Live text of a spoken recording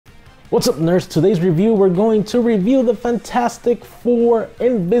What's up, nerds? Today's review, we're going to review the Fantastic Four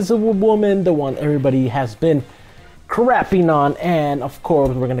Invisible Woman, the one everybody has been crapping on, and of course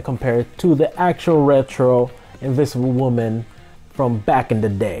we're going to compare it to the actual retro Invisible Woman from back in the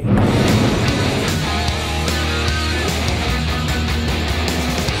day.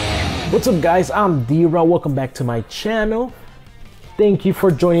 What's up, guys? I'm D-Raw. Welcome back to my channel. Thank you for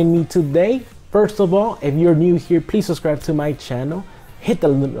joining me today. First of all, if you're new here, please subscribe to my channel. Hit the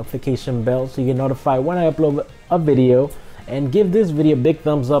notification bell so you get notified when I upload a video, and give this video a big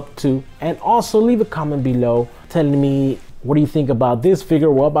thumbs up too, and also leave a comment below telling me what do you think about this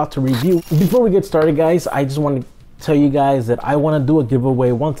figure we're about to review. Before we get started, guys, I just want to tell you guys that I want to do a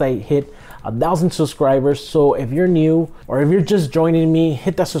giveaway once I hit 1,000 subscribers. So if you're new or if you're just joining me,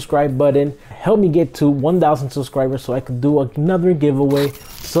 hit that subscribe button, help me get to 1,000 subscribers so I could do another giveaway.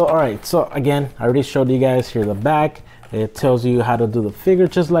 So all right, so again, I already showed you guys here the back. It tells you how to do the figure,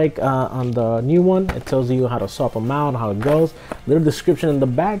 just like on the new one. It tells you how to swap them out, how it goes. Little description in the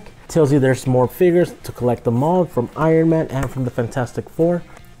back. It tells you there's more figures to collect them all from Iron Man and from the Fantastic Four.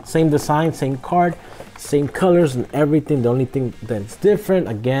 Same design, same card, same colors and everything. The only thing that's different,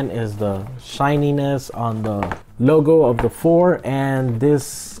 again, is the shininess on the logo of the four. And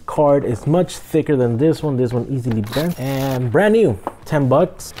this card is much thicker than this one. This one easily bent and brand new. 10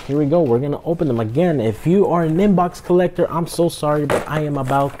 bucks. Here we go. We're gonna open them again. If you are an inbox collector, I'm so sorry, but I am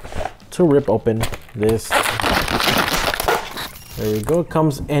about to rip open this. There you go. It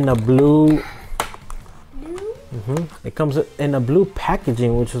comes in a blue. It comes in a blue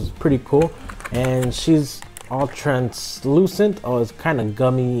packaging, which is pretty cool. And she's all translucent. Oh, it's kind of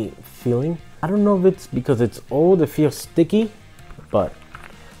gummy feeling. I don't know if it's because it's old. It feels sticky, but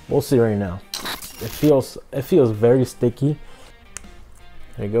we'll see right now. It feels very sticky.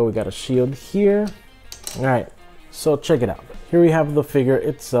 There you go. We got a shield here. All right, so check it out. Here we have the figure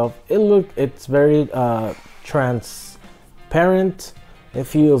itself. It's very transparent. It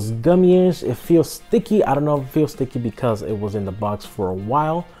feels gummy-ish. It feels sticky. I don't know if it feels sticky because it was in the box for a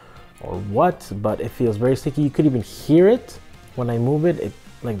while or what, but it feels very sticky. You could even hear it when I move it,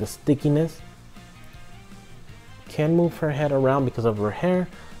 like the stickiness. Can't move her head around because of her hair,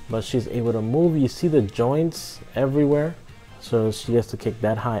 but she's able to move. You see the joints everywhere, so she has to kick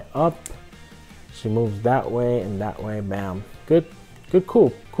that high up. She moves that way and that way. Bam. Good,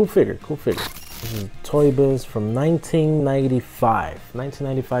 cool figure. This is Toy Biz from 1995.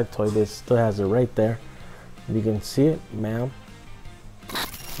 1995 Toy Biz, still has it right there. You can see it, ma'am.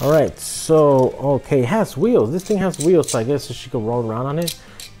 All right, so okay, it has wheels. This thing has wheels, so I guess she could roll around on it.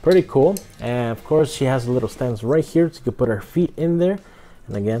 Pretty cool. And of course, she has little stands right here, so you could put her feet in there.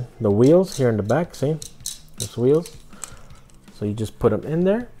 And again, the wheels here in the back. See, there's wheels. So you just put them in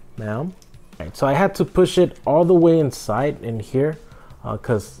there, ma'am. All right, so I had to push it all the way inside in here,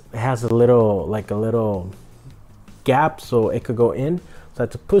 because it has a little gap so it could go in. So I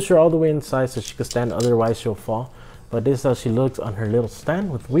had to push her all the way inside so she could stand, otherwise she'll fall. But this is how she looks on her little stand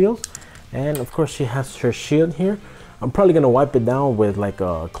with wheels. And of course she has her shield here. I'm probably gonna wipe it down with like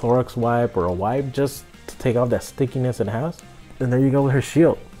a Clorox wipe or a wipe just to take off that stickiness it has. And there you go with her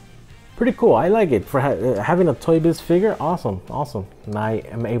shield. Pretty cool. I like it for having a Toy Biz figure. Awesome. And I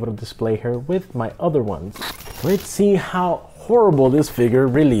am able to display her with my other ones. Let's see how horrible this figure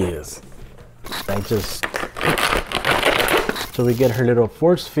really is. So we get her little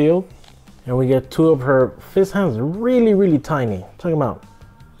force field, and we get two of her fist hands, really tiny. Talking about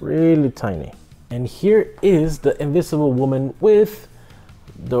really tiny. And here is the Invisible Woman with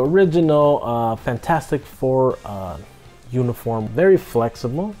the original Fantastic Four uniform. Very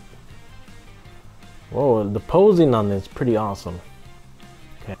flexible. Whoa, the posing on this is pretty awesome.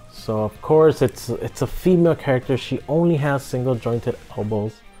 Okay, so of course it's a female character. She only has single jointed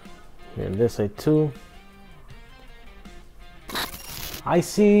elbows. Here in this side too. I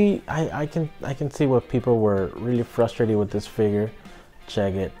can see what people were really frustrated with this figure.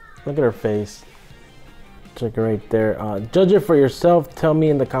 Check it. Look at her face. Check it right there. Judge it for yourself. Tell me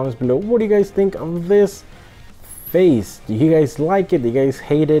in the comments below, what do you guys think of this face? Do you guys like it? Do you guys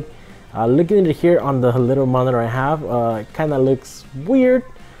hate it? Looking at it here on the little monitor I have, it kind of looks weird.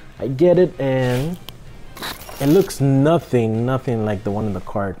 I get it, and it looks nothing like the one in the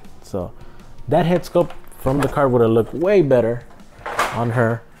card. So that head sculpt from the card would have looked way better on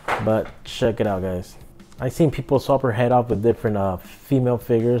her. But check it out, guys. I've seen people swap her head off with different female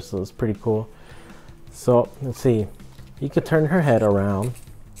figures, so it's pretty cool. So let's see. You could turn her head around.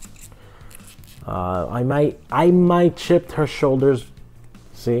 I might chip her shoulders.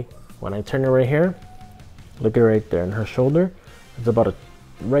 See, when I turn it right here, look at right there, and her shoulder, it's about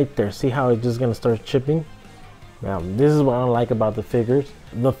right there. See how it's just gonna start chipping? Now, this is what I like about the figures.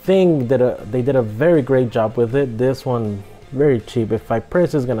 The thing that they did a very great job with it. This one, very cheap. If I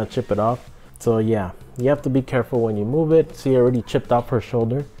press, it's gonna chip it off. So yeah, you have to be careful when you move it. See, I already chipped off her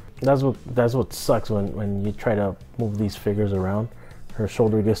shoulder. That's what sucks when you try to move these figures around. Her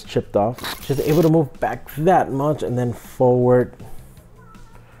shoulder gets chipped off. She's able to move back that much and then forward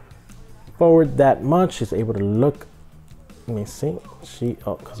that much. She's able to look. Let me see.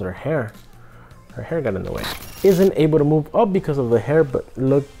 Because her hair got in the way. Isn't able to move up because of the hair, but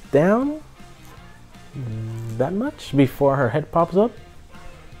look down that much before her head pops up.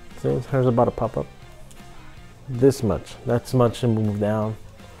 See, hers about to pop up. This much. That's much and move down.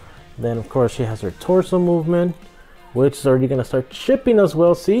 Then of course she has her torso movement, which is already gonna start chipping as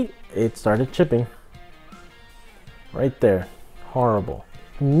well. See, it started chipping right there. Horrible.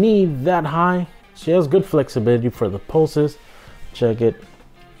 Knee that high. She has good flexibility for the pulses. Check it.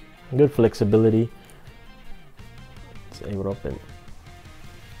 Good flexibility. It's able to open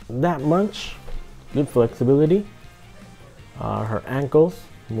that much. Good flexibility. Her ankles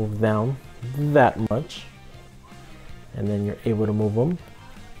move down that much, and then you're able to move them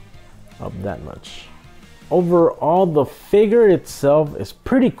up that much. Overall, the figure itself is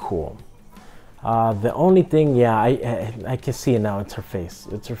pretty cool. The only thing, yeah, I can see it now. It's her face.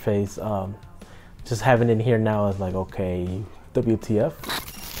 It's her face. Just having it here now is like, okay, WTF.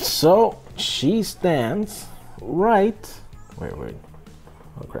 So she stands right. Wait.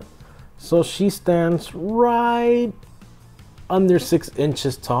 Oh crap. So she stands right under 6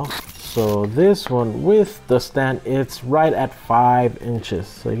 inches tall. So this one with the stand, it's right at 5 inches.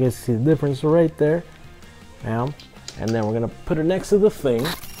 So you guys see the difference right there. Now, and then we're gonna put her next to the thing,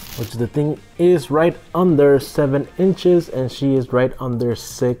 which the thing is right under 7 inches and she is right under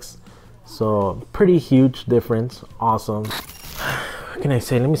 6. So pretty huge difference. Awesome. What can I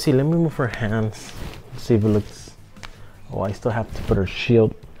say? Let me see. Let me move her hands. See if it looks. Oh, I still have to put her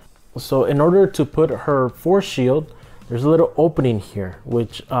shield. So in order to put her force shield, there's a little opening here,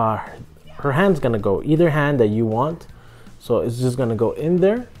 which her hand's gonna go either hand that you want. So it's just gonna go in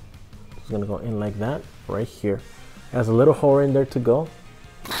there. It's gonna go in like that, right here. It has a little hole in there to go.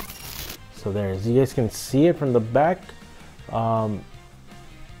 So there, as you guys can see it from the back.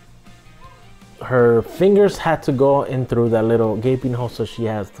 Her fingers had to go in through that little gaping hole, so she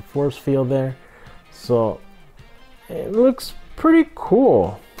has the force field there. So it looks pretty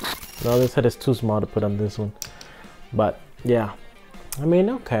cool. No, this head is too small to put on this one, but yeah, I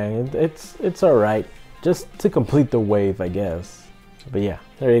mean, okay, it's all right, just to complete the wave, I guess. But yeah,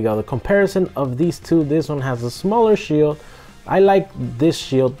 there you go, the comparison of these two. This one has a smaller shield. I like this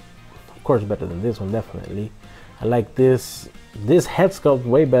shield, of course, better than this one, definitely. I like this head sculpt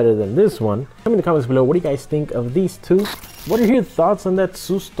way better than this one. Tell me in the comments below, what do you guys think of these two? What are your thoughts on that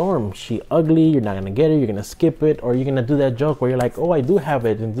Sue Storm? She ugly, you're not gonna get her, you're gonna skip it, or you're gonna do that joke where you're like, oh, I do have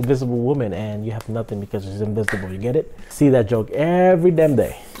it, Invisible Woman, and you have nothing because she's invisible, you get it? See that joke every damn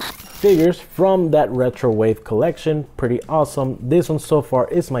day. Figures from that Retro Wave collection, pretty awesome. This one so far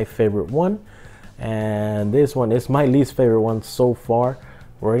is my favorite one, and this one is my least favorite one so far.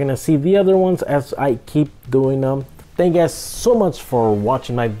 We're gonna see the other ones as I keep doing them. Thank you guys so much for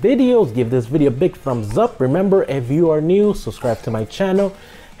watching my videos. Give this video a big thumbs up. Remember, if you are new, subscribe to my channel.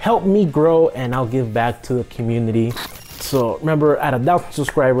 Help me grow and I'll give back to the community. So remember, at 1,000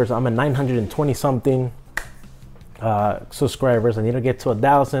 subscribers, I'm at 920 something subscribers. I need to get to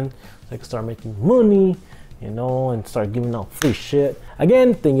 1,000 so I can start making money, you know, and start giving out free shit.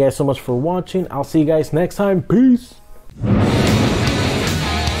 Again, thank you guys so much for watching. I'll see you guys next time. Peace.